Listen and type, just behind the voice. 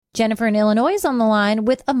Jennifer in Illinois is on the line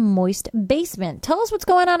with a moist basement. Tell us what's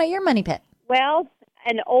going on at your money pit. Well,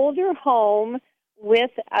 an older home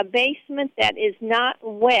with a basement that is not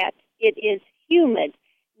wet, it is humid.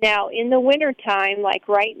 Now, in the wintertime, like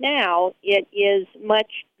right now, it is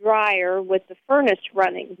much drier with the furnace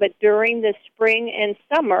running. But during the spring and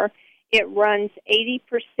summer, it runs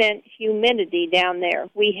 80% humidity down there.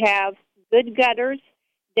 We have good gutters,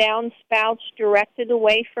 downspouts directed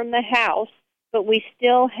away from the house, but we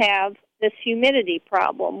still have this humidity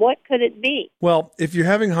problem. What could it be? Well, if you're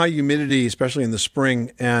having high humidity, especially in the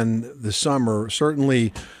spring and the summer,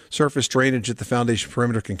 certainly surface drainage at the foundation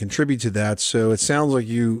perimeter can contribute to that. So it sounds like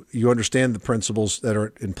you understand the principles that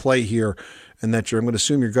are in play here, and that I'm going to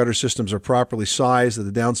assume your gutter systems are properly sized, that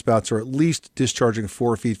the downspouts are at least discharging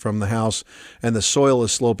 4 feet from the house, and the soil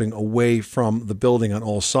is sloping away from the building on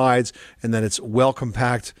all sides, and that it's well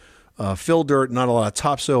compact, fill dirt, not a lot of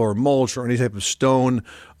topsoil or mulch or any type of stone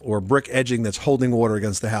or brick edging that's holding water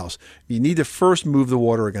against the house. You need to first move the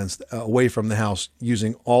water away from the house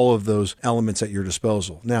using all of those elements at your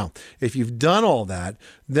disposal. Now, if you've done all that,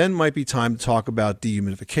 then might be time to talk about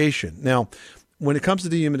dehumidification. Now, when it comes to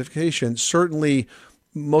dehumidification, certainly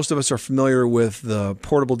most of us are familiar with the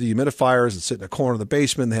portable dehumidifiers that sit in a corner of the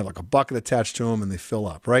basement. They have like a bucket attached to them and they fill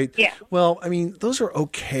up, right? Yeah. Well, I mean, those are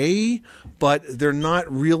okay, but they're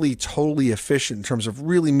not really totally efficient in terms of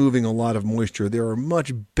really moving a lot of moisture. There are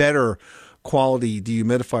much better quality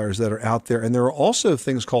dehumidifiers that are out there. And there are also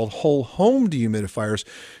things called whole home dehumidifiers.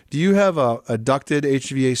 Do you have a ducted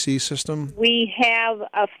HVAC system? We have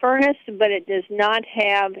a furnace, but it does not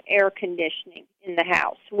have air conditioning in the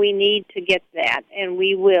house. We need to get that, and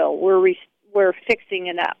we will. We're fixing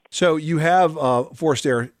it up. So you have a forced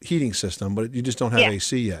air heating system, but you just don't have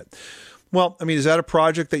AC yet. Well, I mean, is that a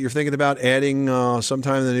project that you're thinking about adding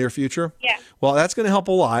sometime in the near future? Yeah. Well, that's going to help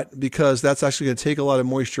a lot because that's actually going to take a lot of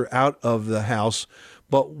moisture out of the house.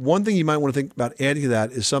 But one thing you might want to think about adding to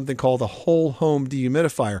that is something called a whole home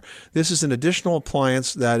dehumidifier. This is an additional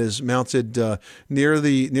appliance that is mounted near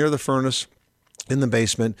the furnace in the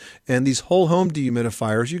basement, and these whole home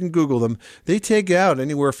dehumidifiers, you can Google them, they take out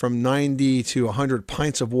anywhere from 90 to 100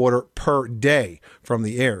 pints of water per day from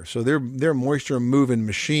the air. So they're moisture moving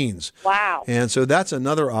machines. Wow. And so that's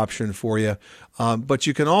another option for you. But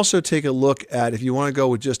you can also take a look at, if you want to go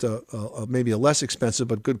with just maybe a less expensive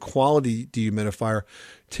but good quality dehumidifier,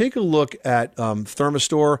 take a look at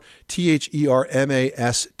Thermastor, Thermastor.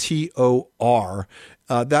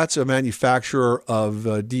 That's a manufacturer of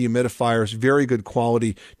dehumidifiers, very good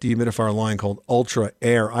quality dehumidifier line called Ultra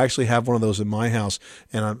Air. I actually have one of those in my house,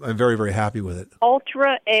 and I'm very, very happy with it.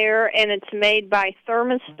 Ultra Air, and it's made by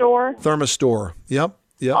Thermastor? Thermastor, yep.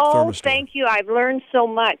 Oh, Thermastor. Thank you. I've learned so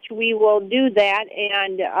much. We will do that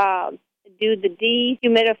and do the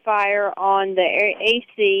dehumidifier on the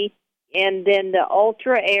AC and then the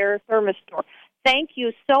Ultra Air Thermastor. Thank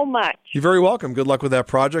you so much. You're very welcome. Good luck with that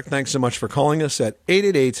project. Thanks so much for calling us at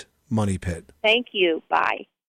 888-MONEY-PIT. Thank you. Bye.